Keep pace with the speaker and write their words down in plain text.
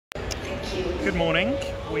Good morning.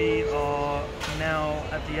 We are now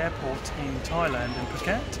at the airport in Thailand, in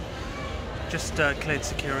Phuket. Just cleared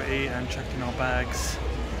security and checked in our bags,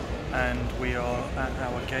 and we are at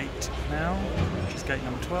our gate now, which is gate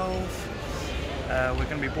number 12. We're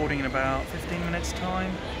going to be boarding in about 15 minutes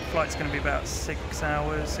time. Flight's going to be about 6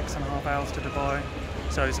 hours, 6.5 hours to Dubai.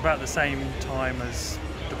 So it's about the same time as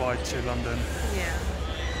Dubai to London. Yeah.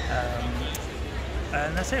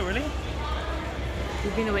 And that's it really.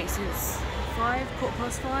 We've been awake since 5,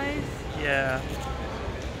 5:15. Yeah.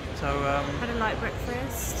 So Had a light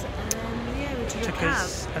breakfast, and yeah, we took a took cab.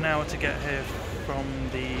 us an hour to get here from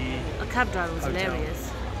the A cab driver was hotel.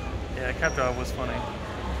 hilarious. Yeah, cab driver was funny.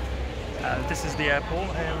 This is the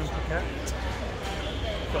airport here in Phuket.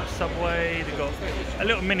 Got a subway, they've got a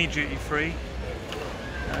little mini duty free,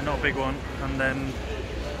 not a big one, and then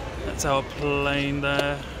that's our plane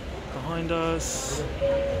there behind us.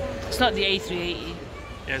 It's not the A380.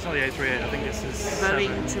 Yeah, it's not the A380, I think this is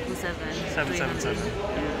Boeing 777. 777.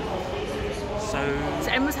 So So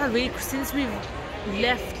Emirates have really, since we've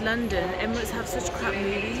left London, Emirates have such crap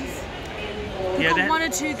movies. They've yeah, got one or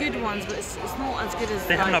two good ones, but it's not as good as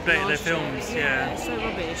they haven't like, updated their last year. films, yeah. It's so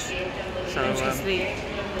rubbish. So I'm just sleep.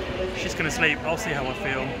 she's going to sleep, I'll see how I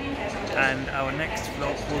feel, and our next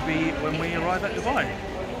vlog will be when we arrive at Dubai.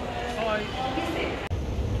 Bye!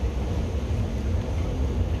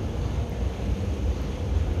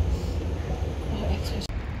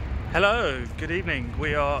 Hello, good evening.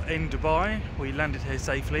 We are in Dubai. We landed here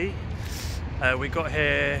safely. We got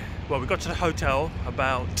here, well, we got to the hotel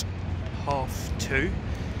about 2:30.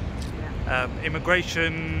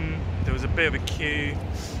 Immigration, there was a bit of a queue,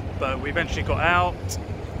 but we eventually got out,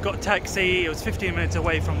 got a taxi. It was 15 minutes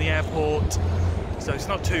away from the airport, so it's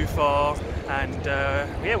not too far, and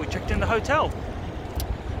yeah, we checked in the hotel.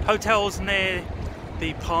 Hotel's near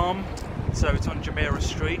the Palm, so it's on Jumeirah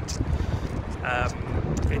Street.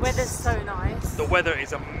 The weather's so nice. The weather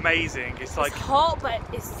is amazing. It's like hot, but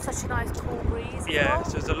it's such a nice cool breeze. yeah.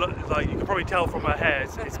 So there's a lot. Like you can probably tell from her hair,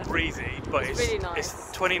 it's breezy, but it's really nice.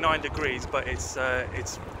 It's 29 degrees, but it's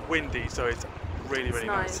windy, so it's really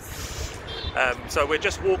nice. So we're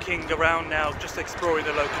just walking around now, just exploring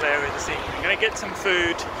the local area this evening. We're going to get some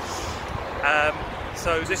food.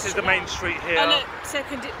 So this is the main street here. Oh no,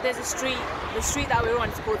 there's a street. The street that we're on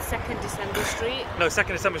is called 2nd December Street. No,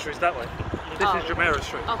 2nd December Street is that way. This is Jumeirah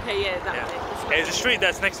Street. Okay, yeah, that way. There's a street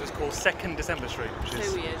that's next to us called 2nd December Street, which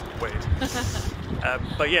is so weird.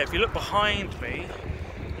 But yeah, if you look behind me,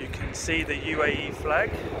 you can see the UAE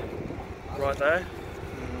flag right there.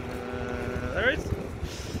 There it is.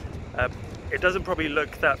 It doesn't probably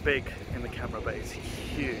look that big in the camera, but it's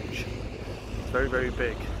huge. It's very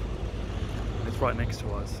big. It's right next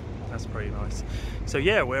to us. That's pretty nice. So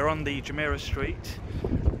yeah, we're on the Jumeirah Street,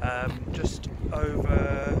 just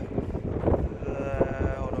over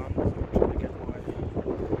there. Hold on, I'm trying to get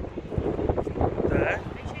there.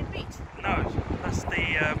 No, that's the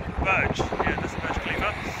Burj. Yeah, that's the Burj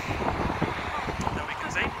Khalifa that we can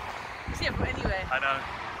see. See it from anywhere. I know.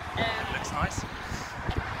 It looks nice.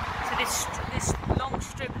 So this long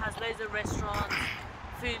strip has loads of restaurants,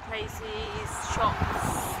 food places,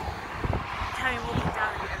 shops. Carry walking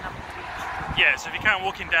down and you end up on the beach. Yeah, so if you can't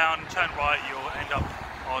walking down, turn right, you'll end up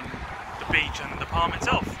on the beach and the palm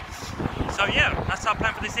itself. So yeah, that's our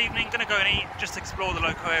plan for this evening. Gonna go and eat, just explore the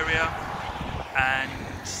local area, and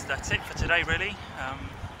that's it for today really.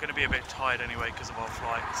 Gonna be a bit tired anyway because of our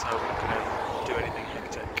flight, so we're not gonna do anything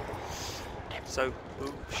hectic. So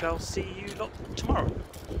we shall see you lot tomorrow.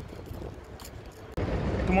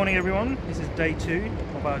 Good morning everyone, this is day 2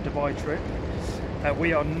 of our Dubai trip.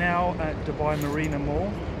 We are now at Dubai Marina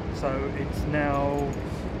Mall, so it's now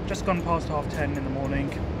just gone past 10:30 in the morning.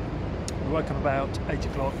 We woke up about 8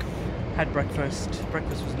 o'clock, had breakfast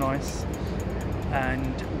was nice,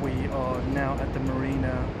 and we are now at the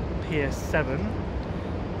Marina Pier 7.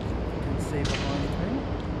 You can see behind me.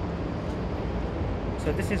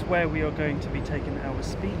 So this is where we are going to be taking our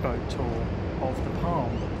speedboat tour of the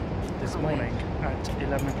Palm this morning at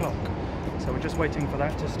 11 o'clock. So we're just waiting for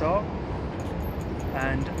that to start.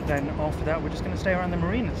 And then after that we're just going to stay around the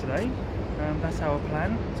marina today. That's our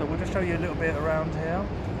plan, so we'll just show you a little bit around here.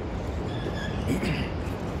 I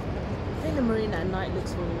think the marina at night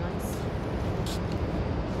looks really nice.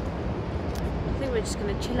 I think we're just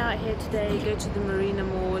going to chill out here today, go to the Marina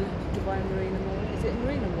Mall, Dubai Marina Mall. Is it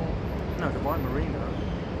Marina Mall? No, Dubai Marina.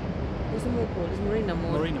 What's the mall called? It's Marina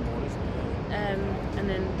Mall. Marina Mall, isn't it? And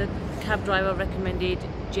then the cab driver recommended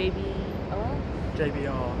JBR.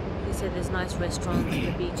 JBR. He said there's nice restaurants,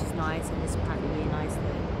 the beach is nice, and it's apparently really nice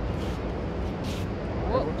there.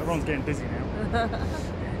 Everyone's getting busy now.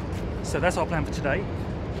 So that's our plan for today.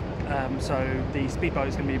 So the speedboat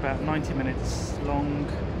is going to be about 90 minutes long,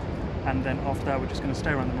 and then after that we're just going to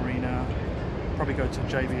stay around the marina, probably go to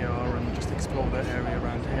JVR and just explore the area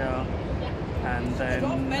around here, and then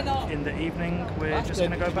in the evening we're just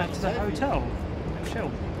going to go back to the hotel and chill.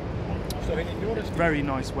 It's very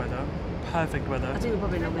nice weather, perfect weather. I think we're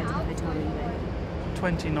probably not going to the hotel anyway.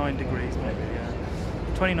 29 degrees maybe, yeah.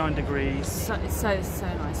 29 degrees. So, it's so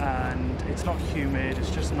nice. And it's not humid,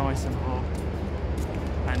 it's just nice and hot.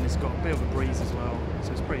 And it's got a bit of a breeze as well,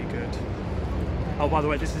 so it's pretty good. Oh, by the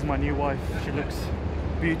way, this is my new wife. She looks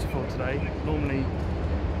beautiful today. Normally,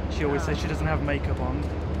 she always says she doesn't have makeup on.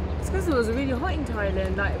 It's because it was really hot in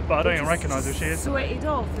Thailand. Like, but I don't even recognise who she is. Sweated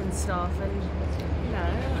off and stuff, and you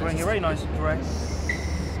know. Wearing a very nice dress.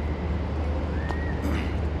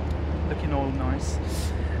 Looking all nice.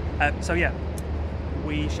 So yeah,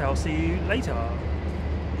 we shall see you later.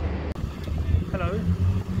 Hello,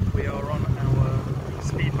 we are on our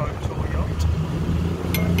speedboat tour yacht.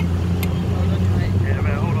 Yeah,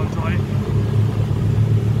 better hold on tight.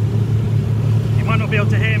 You might not be able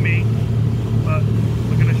to hear me, but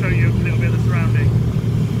we're going to show you a little bit of the surrounding.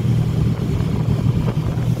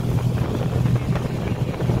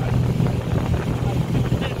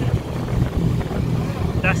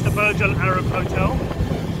 That's the Burj Al Arab Hotel.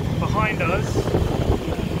 Behind us,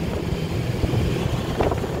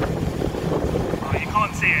 oh, you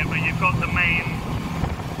can't see it, but you've got the main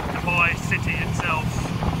Dubai city itself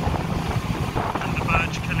and the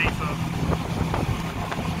Burj Khalifa.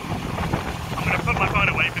 I'm going to put my phone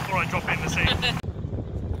away before I drop it in the sea.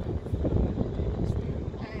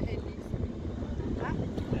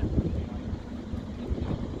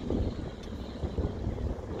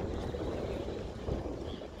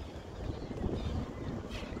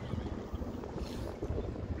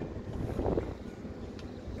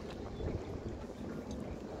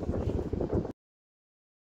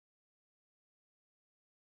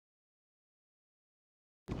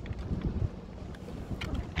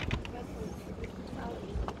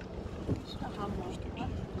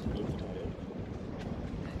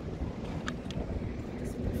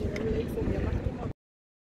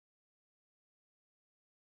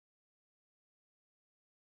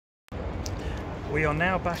 We are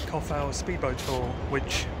now back off our speedboat tour,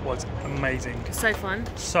 which was amazing. So fun.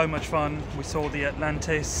 So much fun. We saw the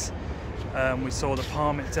Atlantis, we saw the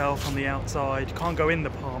palm itself on the outside. You can't go in the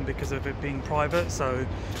palm because of it being private, so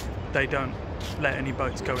they don't let any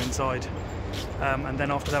boats go inside. And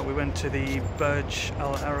then after that we went to the Burj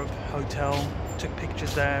Al Arab Hotel, took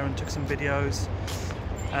pictures there and took some videos.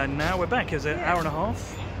 And now we're back. It was an hour and a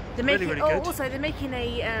half. They're making, really good. Also, they're making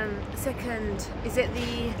a second. Is it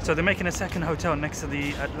the? So they're making a second hotel next to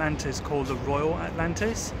the Atlantis called the Royal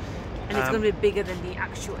Atlantis, and it's going to be bigger than the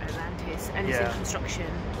actual Atlantis, and it's in construction.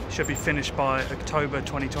 Should be finished by October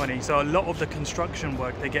 2020. So a lot of the construction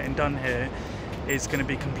work they're getting done here is going to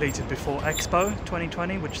be completed before Expo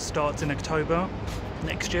 2020, which starts in October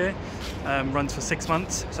next year. Runs for 6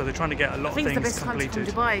 months. So they're trying to get a lot of things completed. I think it's the best time to come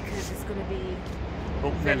to Dubai because it's going to be.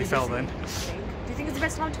 Oh, nearly fell then. Do you think it's the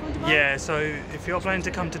best time to come to Dubai? Yeah, so if you're planning to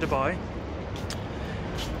come to Dubai,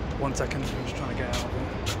 1 second, I'm just trying to get out of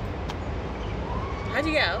it. How'd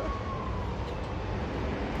you get out?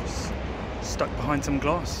 Just stuck behind some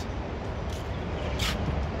glass.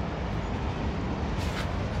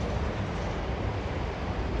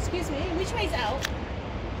 Excuse me, which way's out?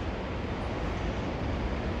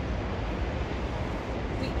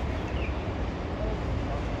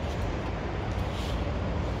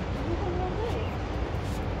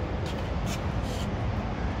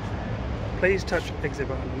 Please touch exit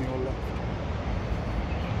button on your left.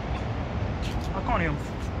 I can't even.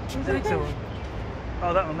 Where's the exit one?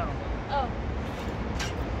 Oh, that one, that one. Oh.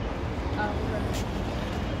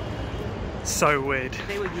 So weird.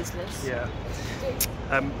 They were useless. Yeah.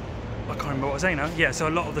 I can't remember what I was saying now. Yeah, so a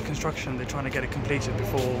lot of the construction, they're trying to get it completed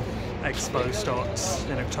before Expo starts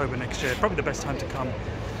in October next year. Probably the best time to come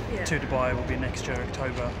to Dubai will be next year,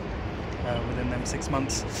 October, within them 6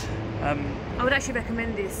 months. I would actually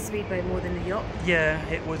recommend this speedboat more than the yacht. Yeah,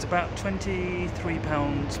 it was about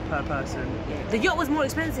 £23 per person. Yeah. The yacht was more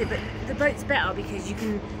expensive, but the boat's better because you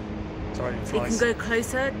can go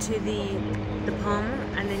closer to the palm,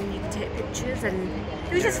 and then you can take pictures, and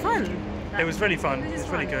it was just fun. It was really fun. It was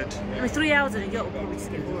really good. I mean, 3 hours in a yacht would probably just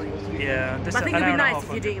get boring. Yeah, but I think it would be nice if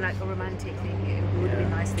you're doing like a romantic thing. It would be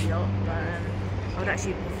nice the yacht, but I would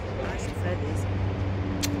actually prefer this.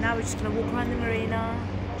 Now we're just gonna walk around the marina.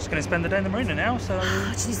 Just going to spend the day in the marina now, so I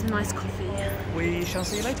just need some nice coffee. We shall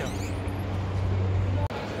see you later.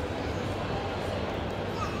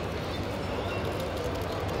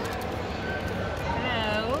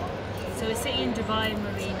 Hello. So we're sitting in Dubai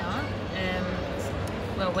Marina.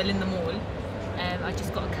 well in the mall. I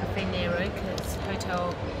just got a Cafe Nero because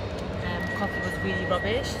hotel coffee was really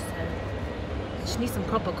rubbish, so I just need some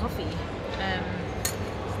proper coffee. And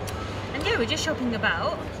yeah, we're just shopping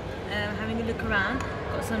about, having a look around.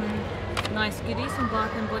 Got some nice goodies from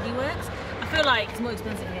Bath and Body Works. I feel like it's more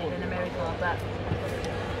expensive here than America, but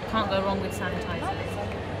can't go wrong with sanitizers.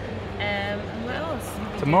 And what else?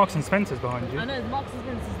 So Marks and Spencer's behind you. I know, Marks and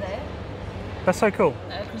Spencer's there. That's so cool.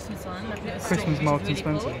 Christmas one, like a little Christmas store, Marks which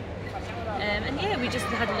and is really Spencer. cool. And yeah, we just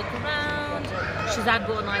had a look around. Shazad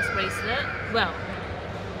bought a nice bracelet. Well,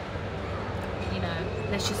 you know,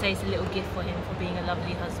 let's just say it's a little gift for him for being a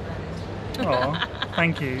lovely husband. Oh,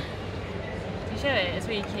 thank you. You show it, it's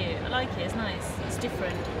really cute. I like it, it's nice. It's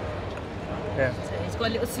different. Yeah. So he's got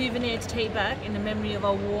a little souvenir to take back in the memory of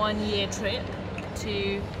our 1-year trip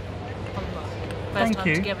to Hong Kong. First Thank time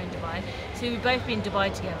you. together in Dubai. So we've both been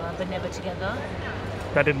Dubai together, but never together.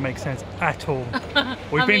 That didn't make sense at all.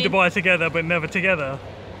 We've been to Dubai together, but never together.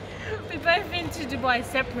 We've both been to Dubai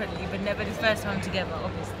separately, but never the first time together,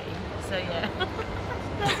 obviously. So yeah.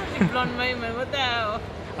 That's such a blonde moment, what the hell?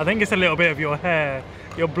 I think it's a little bit of your hair,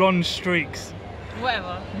 your blonde streaks.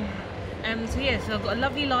 Whatever. So yeah, so I've got a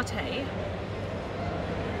lovely latte.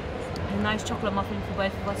 A nice chocolate muffin for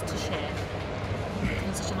both of us to share.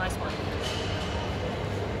 And such a nice one.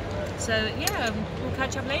 So yeah, we'll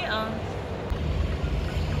catch up later.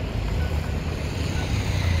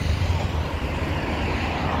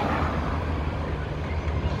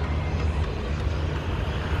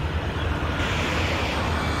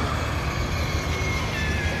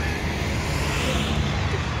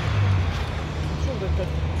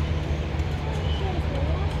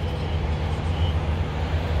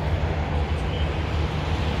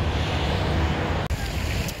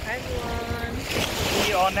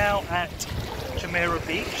 We are now at Jumeirah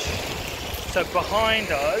Beach. So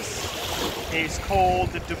behind us is called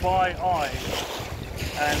the Dubai Eye.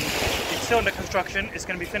 And it's still under construction. It's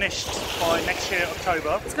going to be finished by next year,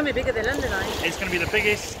 October. It's going to be bigger than London Eye. It's going to be the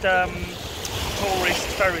biggest tourist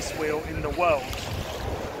Ferris wheel in the world.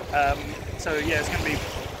 So yeah, it's going to be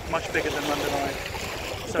much bigger than London Eye.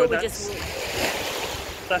 So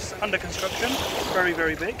that's under construction. Very,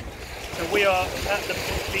 very big. So we are at the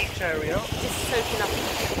beach area. Just soaking up.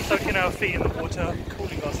 Soaking our feet in the water,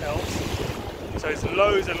 cooling ourselves. So it's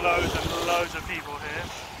loads and loads and loads of people here.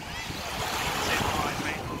 See behind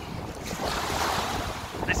me.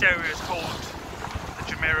 This area is called the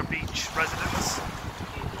Jumeirah Beach Residence,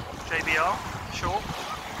 JBR, short.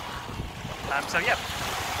 So yeah,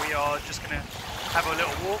 we are just going to have a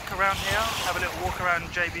little walk around here, have a little walk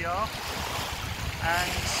around JBR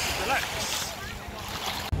and relax.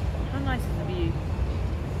 How nice is the view?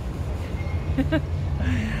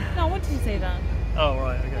 No, I wanted to say that. Oh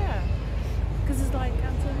right, okay. Yeah, because it's like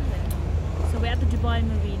outside, isn't it? So we're at the Dubai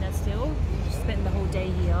Marina still. We spent the whole day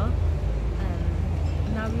here.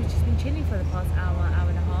 Now we've just been chilling for the past hour, hour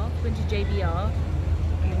and a half. Went to JBR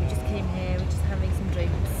and we just came here. We're just having some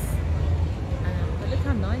drinks. But look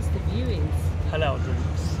how nice the view is. Halal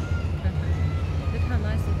drinks. Look how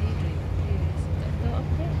nice the view is. Go up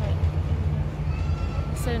there, like.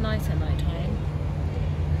 It's so nice at night time.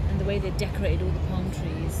 And the way they decorated all the palm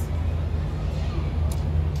trees.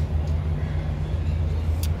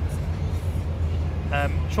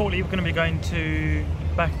 Shortly we're going to be going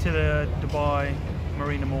back to the Dubai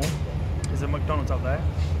Marina Mall. There's a McDonald's up there.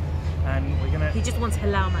 And we're going He to just wants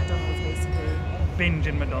halal McDonald's basically. binge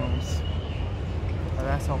in McDonald's. So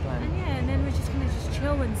that's our plan. And yeah, and then we're just going to just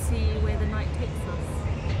chill and see where the night takes us.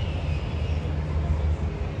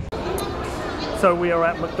 So we are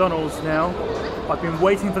at McDonald's now. I've been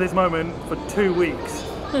waiting for this moment for 2 weeks.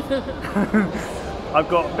 I've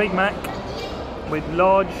got Big Mac with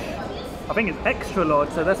large, I think it's extra large,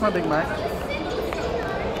 so that's my Big Mac.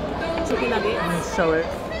 Chicken nuggets. Let me show it.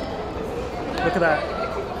 Look at that.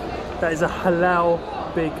 That is a halal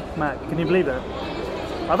Big Mac. Can you believe it?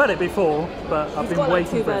 I've had it before, but I've been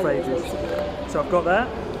waiting for it for ages. So I've got that.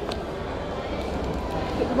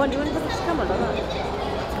 Do you want to put the camera like that?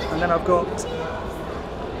 And then I've got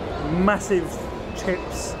massive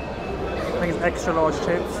chips. I think it's extra large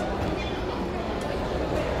chips.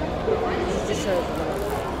 Just show it.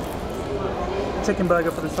 Chicken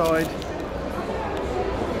burger for the side.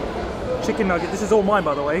 Chicken nugget. This is all mine,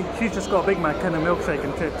 by the way. She's just got a Big Mac and a milkshake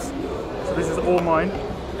and chips. So this is all mine.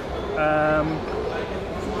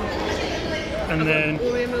 And then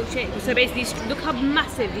Oreo milkshake. So basically, look how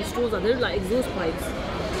massive these straws are. They look like exhaust pipes.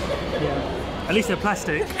 yeah, at least they're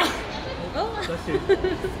plastic. Oh. That's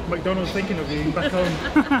it. McDonald's thinking of you back home.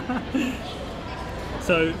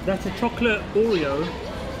 So that's a chocolate Oreo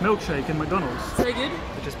milkshake in McDonald's, So good.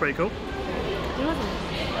 which is pretty cool. You know what?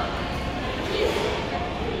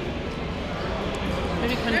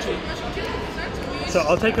 Very crunchy. So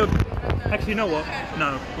I'll take a. Actually, you know what?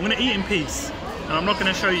 No, I'm gonna eat in peace, and I'm not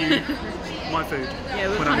gonna show you my food Yeah,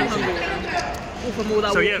 we're when kind I'm of eating. hungry. All from all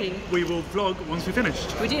that So walking. yeah, we will vlog once we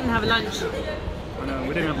finished. We didn't have lunch. I know,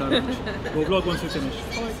 we didn't have no lunch. We'll vlog once we finish.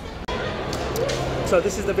 So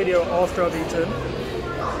this is the video after I've eaten,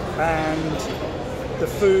 and the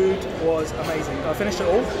food was amazing. I finished it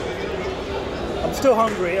all. I'm still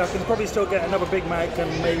hungry. I can probably still get another Big Mac and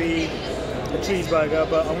maybe a cheeseburger,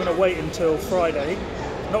 but I'm gonna wait until Friday.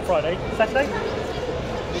 Not Friday, Saturday?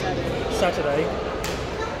 Saturday.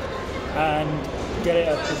 And get it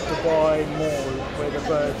at the Dubai Mall where the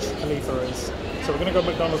Burj Khalifa is. So we're gonna go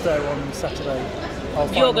McDonald's there on Saturday.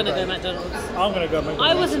 You're gonna go McDonald's. I'm gonna go McDonald's.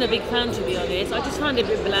 I wasn't a big fan, to be honest. I just found it a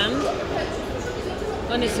bit bland.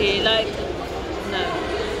 Honestly, like, no.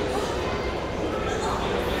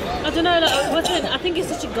 I don't know, like, it wasn't, I think it's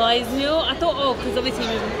such a guy's meal. I thought, oh, because obviously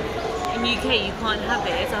in UK you can't have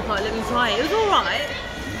it, so I thought, let me try it. It was alright,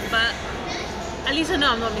 but at least I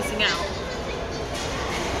know I'm not missing out.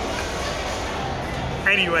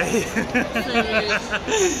 Anyway.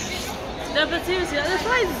 No, but seriously, like, the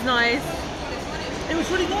fries is nice. It was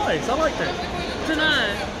really nice. I liked it. I don't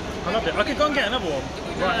know. I loved it. I could go and get another one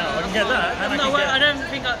right now. I can get that, and No, I don't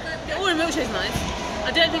think the Oreo milkshake's nice. I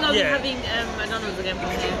don't think I'll Yeah. be having McDonald's again from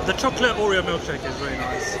here. The chocolate Oreo milkshake is really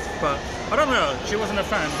nice, but I don't know. She wasn't a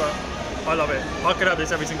fan, but I love it. I could have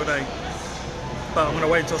this every single day, but I'm gonna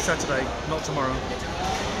wait until Saturday, not tomorrow.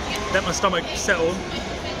 Let my stomach settle.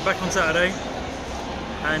 Back on Saturday,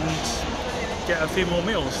 and get a few more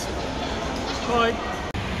meals. Bye.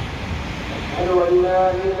 أشهد أن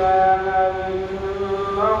لا إله إلا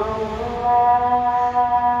الله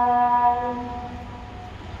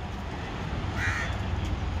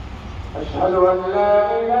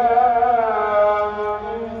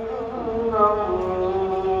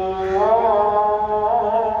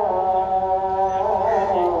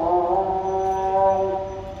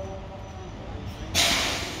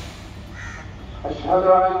أشهد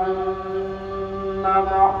أن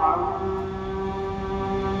محمدا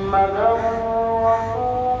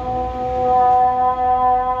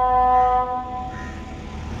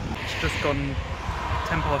It's just gone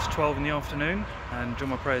 12 in the afternoon, and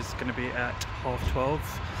Jummah prayer is going to be at 12:30.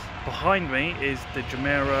 Behind me is the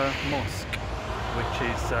Jumeirah Mosque, which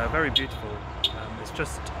is very beautiful. It's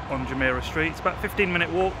just on Jumeirah Street. It's about a 15-minute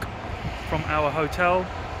walk from our hotel.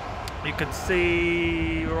 You can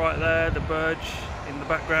see right there the Burj in the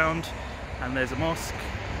background, and there's a mosque,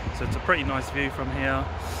 so it's a pretty nice view from here.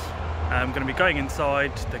 I'm going to be going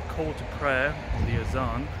inside. The call to prayer, the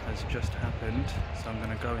azan, has just happened, so I'm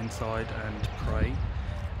going to go inside and pray.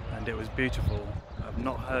 And it was beautiful. I've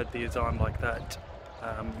not heard the azan like that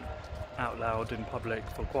out loud in public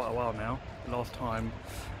for quite a while now. Last time,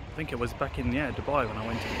 I think it was back in Dubai, when I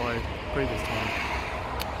went to Dubai previous time.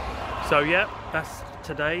 So yeah, that's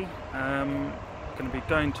today. Going to be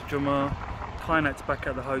going to Jummah. Kainat's back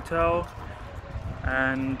at the hotel,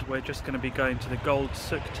 and we're just going to be going to the Gold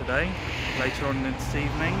Souk today, later on this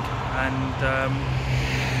evening,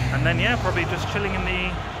 and then yeah, probably just chilling in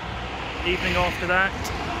the evening after that.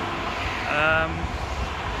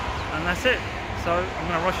 And that's it. So I'm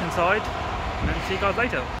going to rush inside and see you guys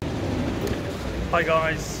later. Hi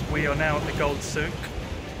guys, we are now at the Gold Souk.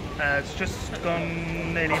 It's just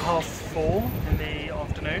gone nearly 4:30 in the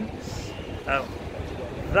afternoon.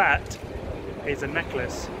 That is a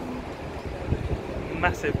necklace.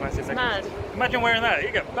 Massive necklace. Mad. Imagine wearing that.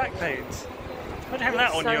 You get back pains. Imagine having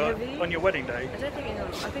that So on your wedding day. I don't think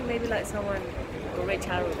I think maybe like someone rich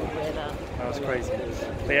Arab would wear that. That was crazy.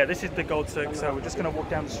 But yeah, this is the Gold Souk, so we're just going to walk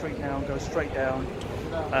down the street now and go straight down.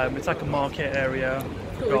 It's like a market area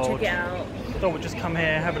for We'll gold. check it out. Thought we'd just come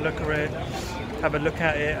here, have a look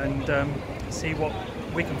at it, and see what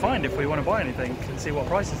we can find if we want to buy anything, and see what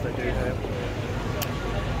prices they do here.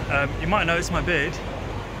 You might notice my beard.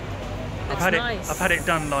 I've had it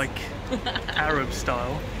done like Arab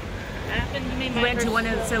style. He went to one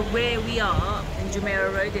of so where we are in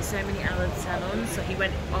Jumeirah Road. There's so many Arab salons. So he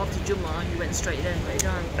went after Jummah. He went straight there and got it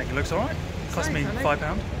done. I think it looks alright. Cost me £5.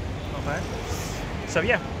 Not bad. So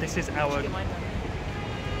yeah, this is our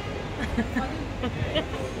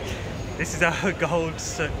this is our Gold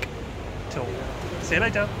Souk tour. See you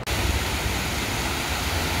later.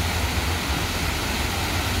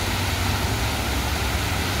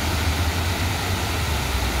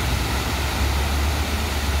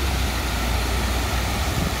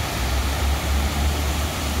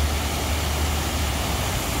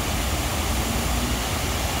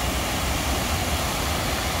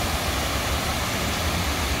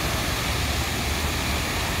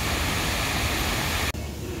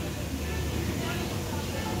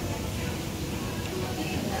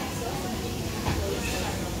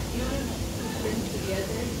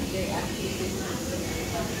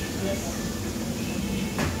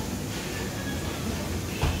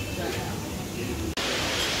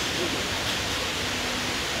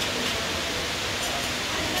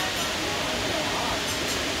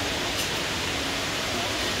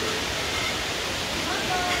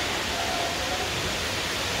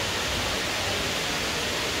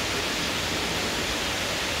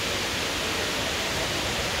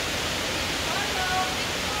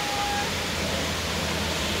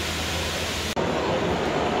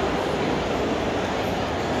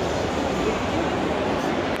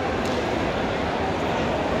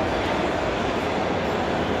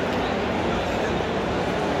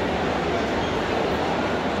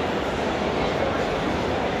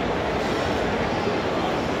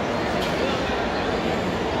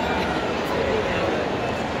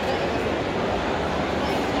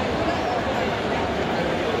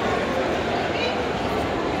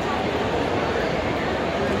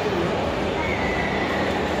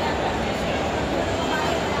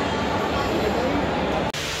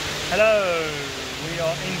 Hello, we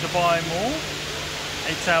are in Dubai Mall.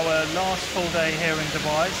 It's our last full day here in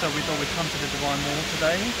Dubai, so we thought we'd come to the Dubai Mall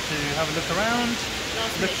today to have a look around.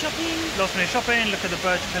 Last minute shopping. Last minute shopping, look at the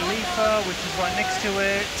Burj Khalifa, which is right next to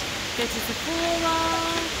it. Go to Sephora.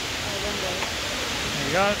 There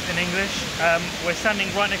you go, in English. We're standing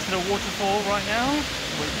right next to the waterfall right now,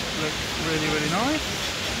 which looks really, really nice.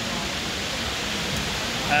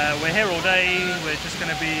 We're here all day, we're just going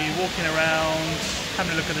to be walking around,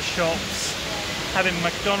 having a look at the shops, having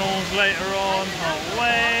McDonald's later on, can't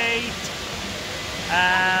wait.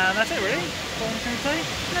 And that's it really. What was I going to say?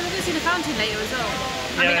 No, we're going to see the fountain later as well.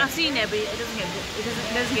 I mean, I've seen it, but it doesn't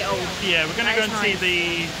get old. Yeah, we're going to go and see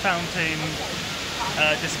the fountain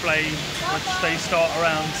display, which they start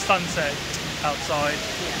around sunset outside.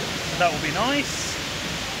 So that will be nice.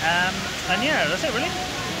 And yeah, that's it really.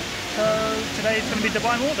 So today is going to be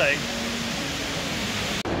Dubai Mall Day.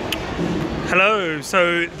 Hello,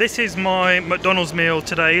 so this is my McDonald's meal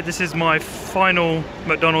today. This is my final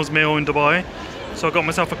McDonald's meal in Dubai. So I got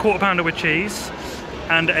myself a quarter pounder with cheese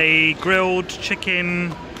and a grilled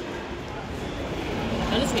chicken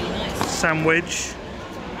That looks really nice. sandwich,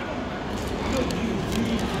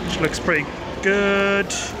 which looks pretty good.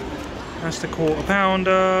 That's the quarter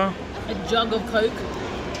pounder. A jug of Coke.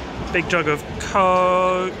 Big jug of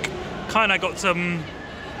Coke. Kinda got some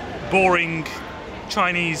boring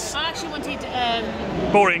Chinese. I actually wanted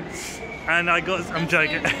Boring. And I got, I'm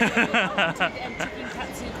joking. I wanted chicken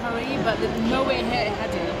katsu curry, but there's nowhere in here it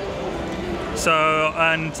had it. So,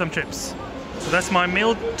 and some chips. So that's my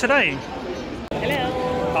meal today.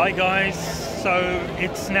 Hello. Hi guys. So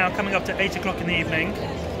it's now coming up to 8 o'clock in the evening.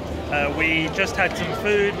 We just had some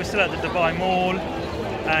food. We're still at the Dubai Mall.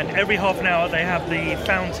 And every half an hour they have the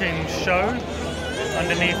fountain show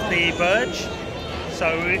underneath the Burj. So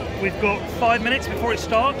we've got 5 minutes before it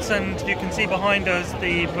starts, and you can see behind us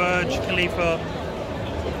the Burj Khalifa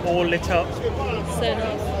all lit up. So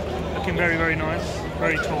nice. Looking very, very nice,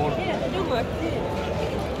 very tall. Yeah, it work.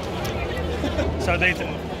 So there's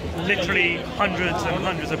literally hundreds and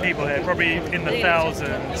hundreds of people here, probably in the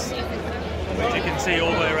thousands, which you can see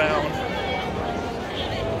all the way around.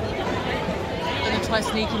 I'm gonna try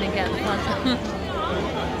sneaking and get at the front.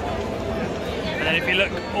 And then if you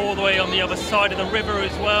look all the way on the other side of the river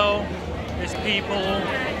as well, there's people.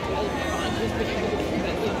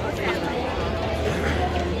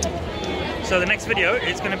 So the next video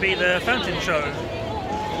is going to be the fountain show.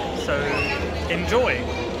 So enjoy.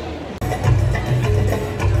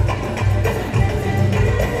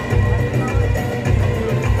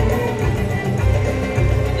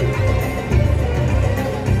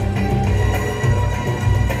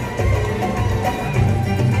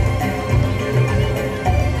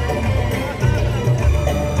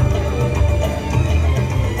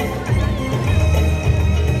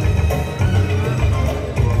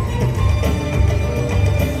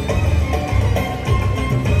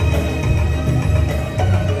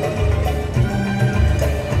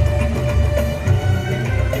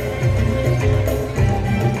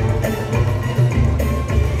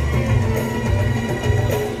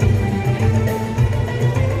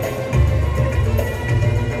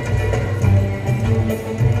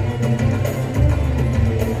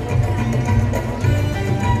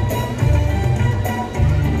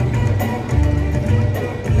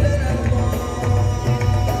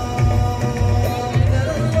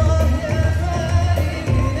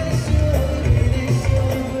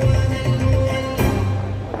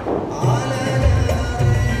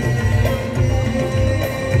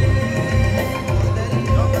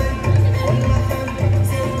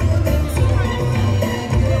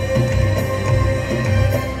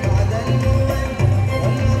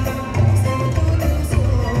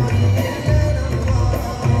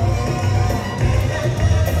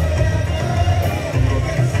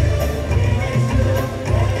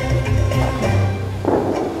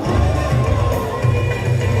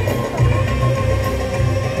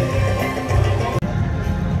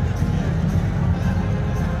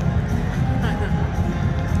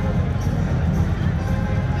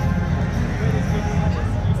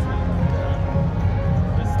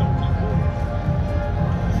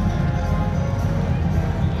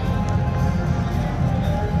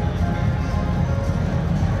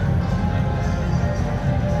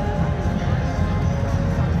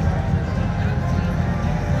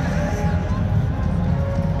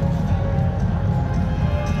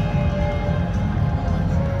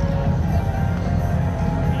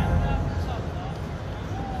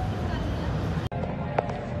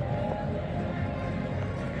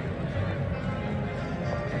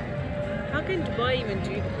 I even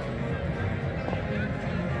do that?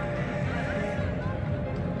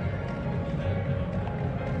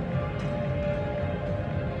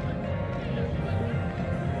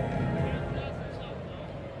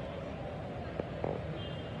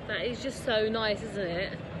 That is just so nice, isn't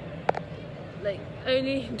it? Like,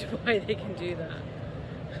 only in Dubai they can do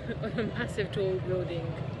that. On a massive tall building.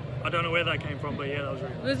 I don't know where that came from, but yeah, that was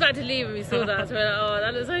really We nice. was about to leave and we saw that, so we're like, oh,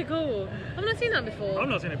 that looks so cool. I've not seen that before. I've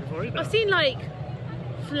not seen it before either. I've seen like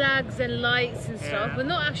flags and lights and stuff, Yeah. but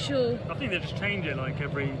not actual. I think they just change it like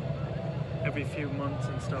every few months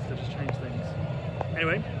and stuff. They just change things.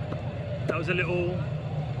 Anyway, that was a little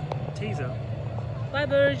teaser. Bye,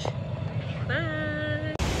 Burj.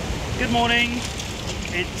 Bye. Good morning.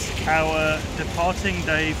 It's our departing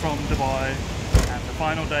day from Dubai and the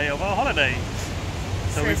final day of our holiday.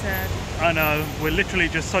 So we've- sad. I know, we're literally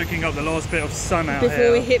just soaking up the last bit of sun out Before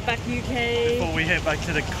here. we hit back UK. Before we hit back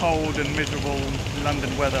to the cold and miserable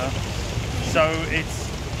London weather. So it's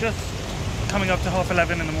just coming up to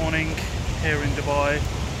 11:30 in the morning here in Dubai.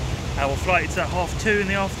 Our flight is at 2:30 in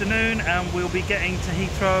the afternoon and we'll be getting to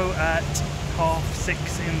Heathrow at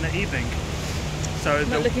 6:30 in the evening. So I'm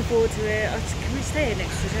not looking forward to it. Can we stay an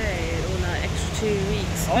extra day or like extra 2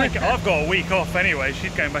 weeks? I've got a week off anyway.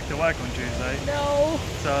 She's going back to work on Tuesday. No.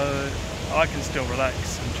 So I can still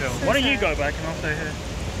relax and chill. So Why don't you sad. go back and I'll stay here?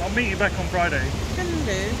 I'll meet you back on Friday. Can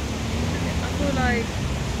do. I feel like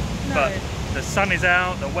no. But the sun is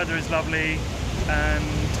out, the weather is lovely, and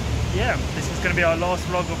yeah, this is going to be our last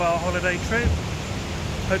vlog of our holiday trip.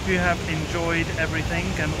 Hope you have enjoyed everything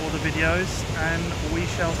and all the videos, and we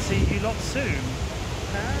shall see you lot soon.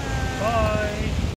 Bye. Bye.